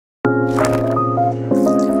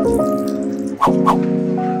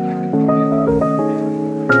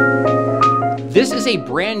This is a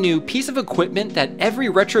brand new piece of equipment that every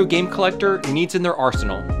retro game collector needs in their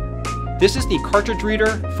arsenal. This is the cartridge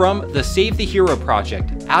reader from the Save the Hero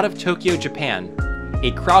project out of Tokyo, Japan,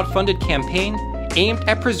 a crowd-funded campaign aimed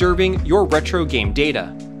at preserving your retro game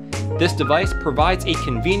data. This device provides a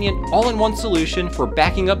convenient all-in-one solution for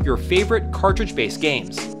backing up your favorite cartridge-based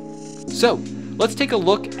games. So, let's take a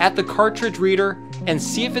look at the cartridge reader and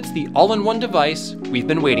see if it's the all-in-one device we've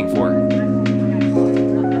been waiting for.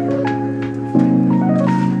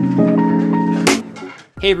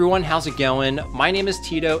 Hey everyone, how's it going? My name is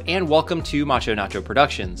Tito and welcome to Macho Nacho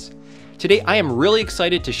Productions. Today I am really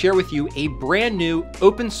excited to share with you a brand new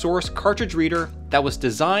open source cartridge reader that was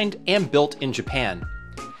designed and built in Japan.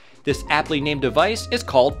 This aptly named device is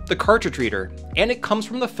called the Cartridge Reader, and it comes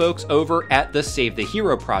from the folks over at the Save the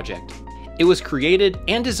Hero project. It was created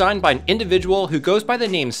and designed by an individual who goes by the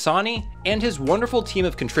name Sanni and his wonderful team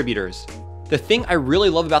of contributors. The thing I really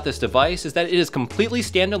love about this device is that it is completely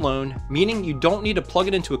standalone, meaning you don't need to plug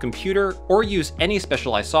it into a computer or use any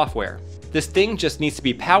specialized software. This thing just needs to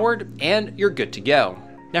be powered and you're good to go.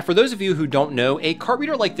 Now for those of you who don't know, a cart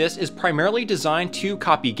reader like this is primarily designed to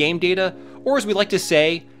copy game data, or as we like to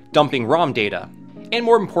say, dumping ROM data, and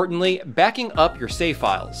more importantly, backing up your save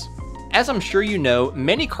files. As I'm sure you know,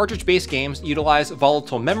 many cartridge-based games utilize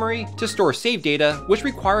volatile memory to store save data, which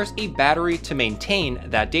requires a battery to maintain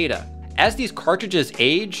that data. As these cartridges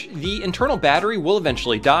age, the internal battery will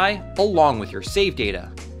eventually die, along with your save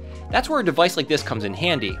data. That's where a device like this comes in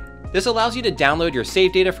handy. This allows you to download your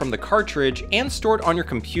save data from the cartridge and store it on your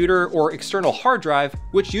computer or external hard drive,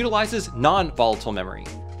 which utilizes non-volatile memory.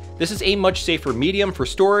 This is a much safer medium for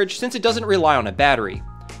storage since it doesn't rely on a battery.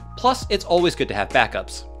 Plus, it's always good to have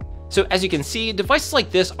backups. So as you can see, devices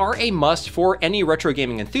like this are a must for any retro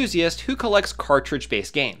gaming enthusiast who collects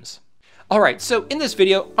cartridge-based games. Alright, so in this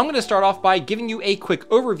video, I'm going to start off by giving you a quick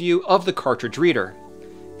overview of the cartridge reader.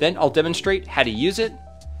 Then I'll demonstrate how to use it,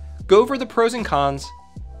 go over the pros and cons,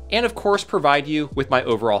 and of course provide you with my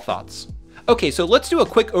overall thoughts. Okay, so let's do a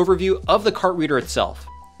quick overview of the cart reader itself.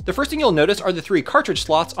 The first thing you'll notice are the 3 cartridge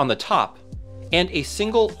slots on the top, and a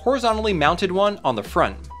single horizontally mounted one on the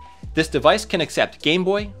front. This device can accept Game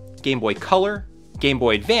Boy, Game Boy Color, Game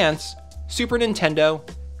Boy Advance, Super Nintendo,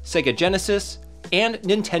 Sega Genesis, and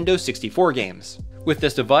Nintendo 64 games. With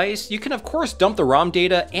this device, you can of course dump the ROM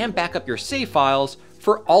data and back up your save files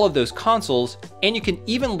for all of those consoles, and you can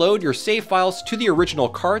even load your save files to the original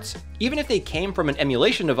carts, even if they came from an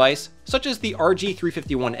emulation device, such as the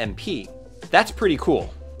RG351MP. That's pretty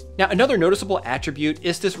cool. Now another noticeable attribute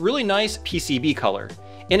is this really nice PCB color.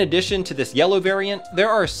 In addition to this yellow variant, there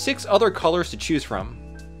are 6 other colors to choose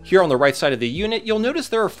from. Here on the right side of the unit, you'll notice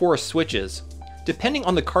there are 4 switches. Depending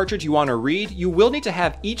on the cartridge you want to read, you will need to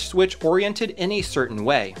have each switch oriented in a certain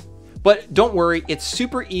way. But don't worry, it's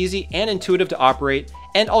super easy and intuitive to operate,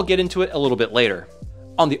 and I'll get into it a little bit later.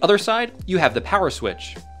 On the other side, you have the power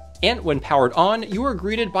switch. And when powered on, you are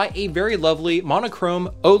greeted by a very lovely monochrome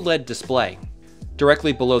OLED display.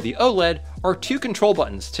 Directly below the OLED are 2 control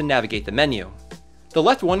buttons to navigate the menu. The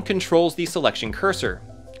left one controls the selection cursor.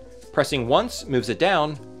 Pressing once moves it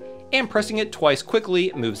down, and pressing it twice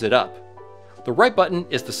quickly moves it up. The right button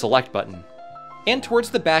is the select button. And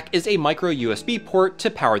towards the back is a micro USB port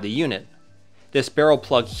to power the unit. This barrel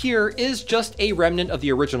plug here is just a remnant of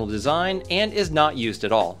the original design and is not used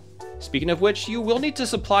at all. Speaking of which, you will need to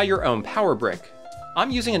supply your own power brick.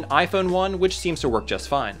 I'm using an iPhone one, which seems to work just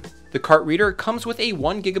fine. The cart reader comes with a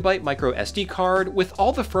 1GB micro SD card with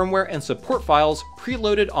all the firmware and support files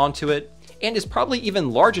preloaded onto it, and is probably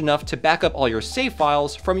even large enough to back up all your save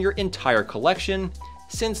files from your entire collection,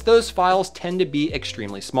 since those files tend to be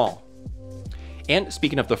extremely small. And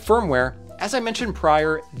speaking of the firmware, as I mentioned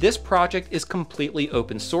prior, this project is completely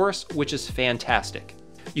open source, which is fantastic.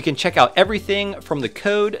 You can check out everything from the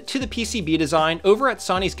code to the PCB design over at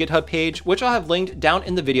Sanni's Github page, which I'll have linked down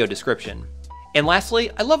in the video description. And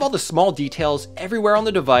lastly, I love all the small details everywhere on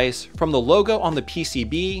the device, from the logo on the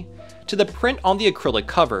PCB to the print on the acrylic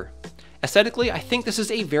cover. Aesthetically, I think this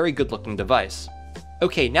is a very good looking device.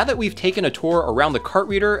 Okay, now that we've taken a tour around the cart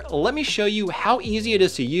reader, let me show you how easy it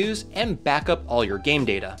is to use and back up all your game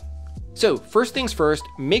data. So first things first,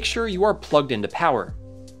 make sure you are plugged into power.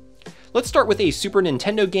 Let's start with a Super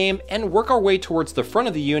Nintendo game and work our way towards the front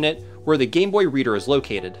of the unit where the Game Boy reader is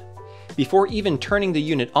located. Before even turning the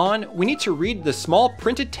unit on, we need to read the small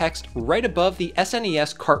printed text right above the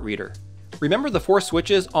SNES cart reader. Remember the 4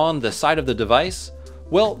 switches on the side of the device?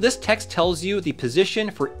 Well, this text tells you the position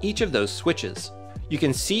for each of those switches. You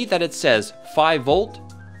can see that it says 5 volt,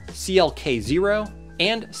 CLK0,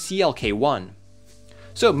 and CLK1.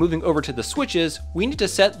 So moving over to the switches, we need to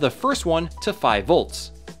set the first one to 5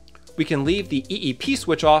 volts. we can leave the EEP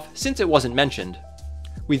switch off since it wasn't mentioned.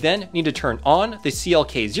 We then need to turn on the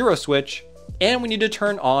CLK0 switch, and we need to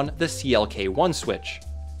turn on the CLK1 switch.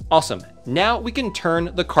 Awesome, now we can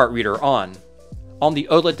turn the cart reader on. On the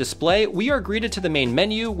OLED display, we are greeted to the main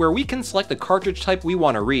menu where we can select the cartridge type we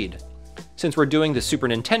want to read. Since we're doing the Super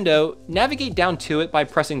Nintendo, navigate down to it by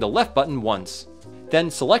pressing the left button once,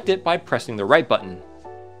 then select it by pressing the right button.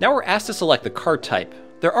 Now we're asked to select the cart type.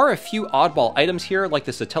 There are a few oddball items here like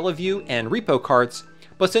the Satellaview and Repo carts,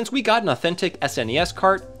 but since we got an authentic SNES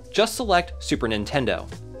cart, just select Super Nintendo.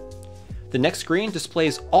 The next screen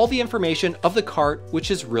displays all the information of the cart,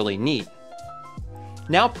 which is really neat.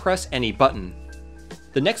 Now press any button.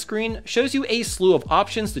 The next screen shows you a slew of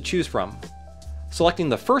options to choose from. Selecting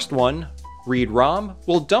the first one, Read ROM,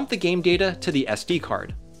 will dump the game data to the SD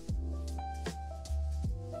card.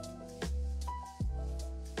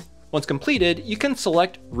 Once completed, you can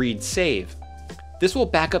select Read Save. This will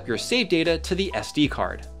back up your save data to the SD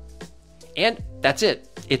card. And that's it.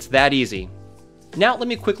 It's that easy. Now let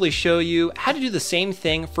me quickly show you how to do the same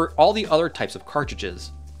thing for all the other types of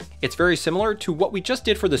cartridges. It's very similar to what we just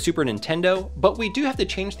did for the Super Nintendo, but we do have to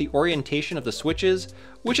change the orientation of the switches,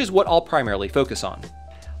 which is what I'll primarily focus on.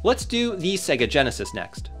 Let's do the Sega Genesis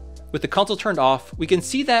next. With the console turned off, we can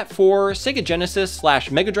see that for Sega Genesis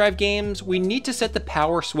 / Mega Drive games, we need to set the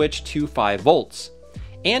power switch to 5 volts,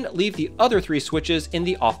 and leave the other 3 switches in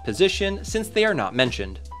the off position since they are not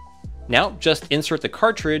mentioned. Now just insert the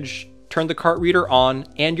cartridge, turn the cart reader on,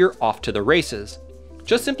 and you're off to the races.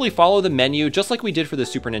 Just simply follow the menu just like we did for the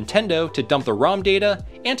Super Nintendo to dump the ROM data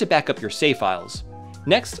and to back up your save files.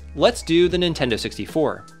 Next, let's do the Nintendo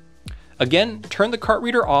 64. Again, turn the cart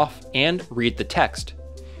reader off and read the text.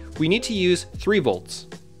 We need to use 3 volts.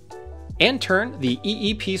 And turn the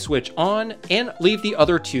EEP switch on and leave the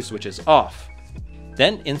other 2 switches off.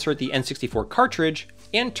 Then insert the N64 cartridge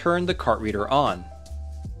and turn the cart reader on.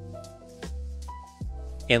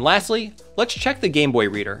 And lastly, let's check the Game Boy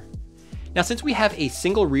reader. Now since we have a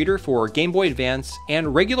single reader for Game Boy Advance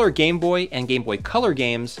and regular Game Boy and Game Boy Color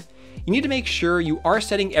games, you need to make sure you are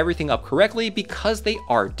setting everything up correctly because they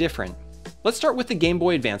are different. Let's start with the Game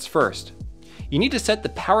Boy Advance first. You need to set the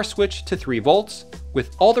power switch to 3 volts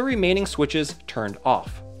with all the remaining switches turned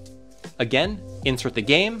off. Again, insert the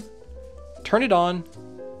game, turn it on,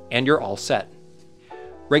 and you're all set.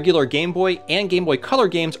 Regular Game Boy and Game Boy Color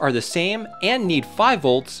games are the same and need 5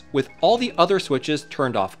 volts with all the other switches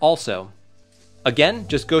turned off also. Again,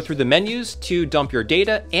 just go through the menus to dump your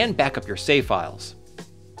data and back up your save files.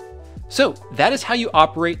 So that is how you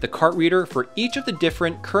operate the cart reader for each of the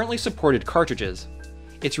different currently supported cartridges.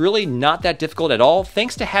 It's really not that difficult at all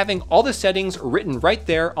thanks to having all the settings written right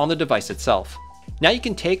there on the device itself. Now you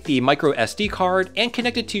can take the micro SD card and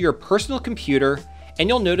connect it to your personal computer, and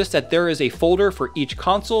you'll notice that there is a folder for each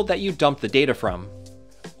console that you dump the data from.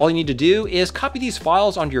 All you need to do is copy these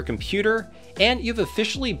files onto your computer, and you've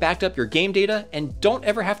officially backed up your game data and don't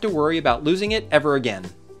ever have to worry about losing it ever again.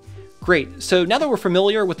 Great, so now that we're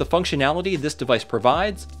familiar with the functionality this device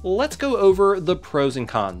provides, let's go over the pros and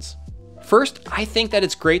cons. First, I think that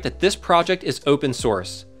it's great that this project is open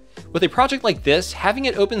source. With a project like this, having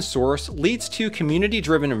it open source leads to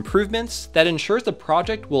community-driven improvements that ensures the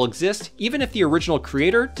project will exist even if the original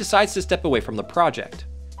creator decides to step away from the project.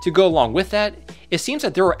 To go along with that, it seems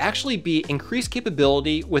that there will actually be increased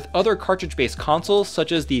capability with other cartridge-based consoles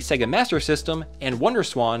such as the Sega Master System and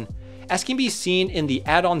WonderSwan, as can be seen in the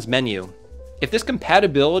add-ons menu. If this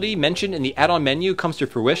compatibility mentioned in the add-on menu comes to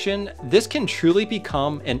fruition, this can truly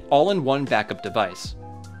become an all-in-one backup device.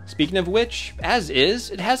 Speaking of which, as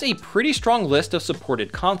is, it has a pretty strong list of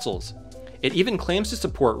supported consoles. It even claims to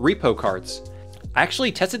support repo carts. I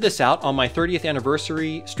actually tested this out on my 30th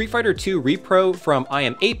anniversary Street Fighter II repro from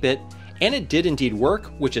IM8-bit, and it did indeed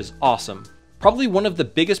work, which is awesome. Probably one of the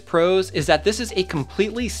biggest pros is that this is a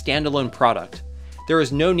completely standalone product. There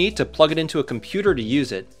is no need to plug it into a computer to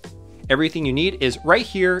use it. Everything you need is right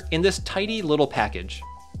here in this tidy little package.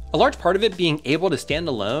 A large part of it being able to stand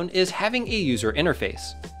alone is having a user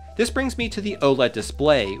interface. This brings me to the OLED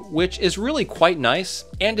display, which is really quite nice,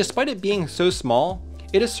 and despite it being so small,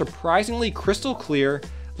 it is surprisingly crystal clear,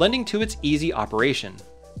 lending to its easy operation.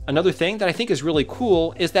 Another thing that I think is really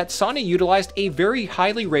cool is that Sanni utilized a very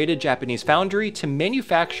highly rated Japanese foundry to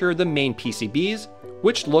manufacture the main PCBs,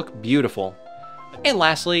 which look beautiful. And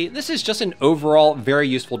lastly, this is just an overall very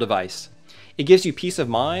useful device. It gives you peace of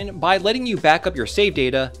mind by letting you back up your save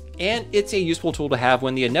data, and it's a useful tool to have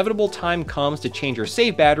when the inevitable time comes to change your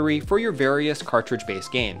save battery for your various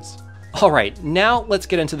cartridge-based games. Alright, now let's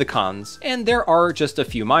get into the cons, and there are just a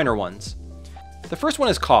few minor ones. The first one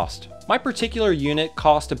is cost. My particular unit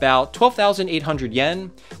cost about 12,800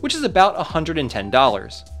 yen, which is about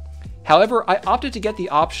 $110. However, I opted to get the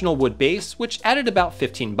optional wood base, which added about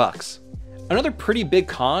 15 bucks. Another pretty big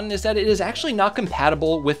con is that it is actually not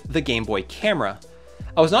compatible with the Game Boy camera.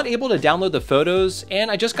 I was not able to download the photos,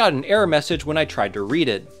 and I just got an error message when I tried to read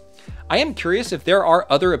it. I am curious if there are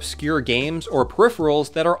other obscure games or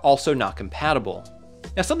peripherals that are also not compatible.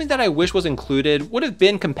 Now, something that I wish was included would have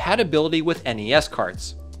been compatibility with NES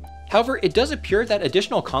carts. However, it does appear that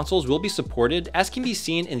additional consoles will be supported, as can be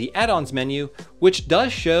seen in the add-ons menu, which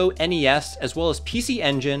does show NES as well as PC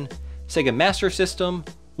Engine, Sega Master System,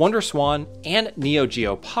 WonderSwan, and Neo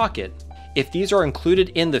Geo Pocket. If these are included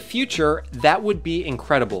in the future, that would be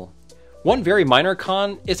incredible. One very minor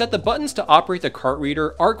con is that the buttons to operate the cart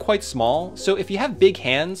reader are quite small, so if you have big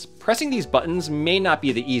hands, pressing these buttons may not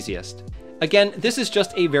be the easiest. Again, this is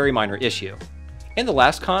just a very minor issue. And the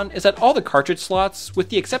last con is that all the cartridge slots, with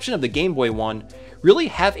the exception of the Game Boy one, really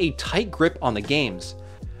have a tight grip on the games.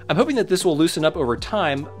 I'm hoping that this will loosen up over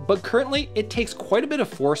time, but currently it takes quite a bit of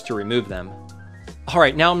force to remove them.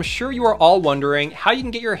 Alright, now I'm sure you are all wondering how you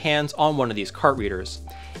can get your hands on one of these cart readers.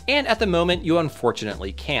 And at the moment, you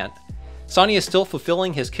unfortunately can't. Sanni is still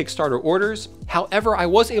fulfilling his Kickstarter orders. However, I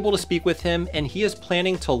was able to speak with him, and he is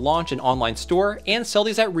planning to launch an online store and sell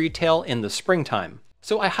these at retail in the springtime.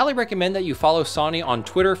 So I highly recommend that you follow Sanni on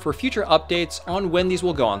Twitter for future updates on when these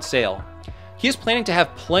will go on sale. He is planning to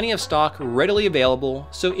have plenty of stock readily available,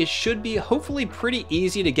 so it should be hopefully pretty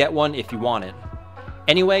easy to get one if you want it.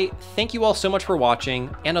 Anyway, thank you all so much for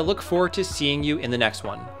watching, and I look forward to seeing you in the next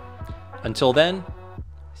one. Until then,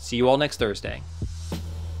 see you all next Thursday.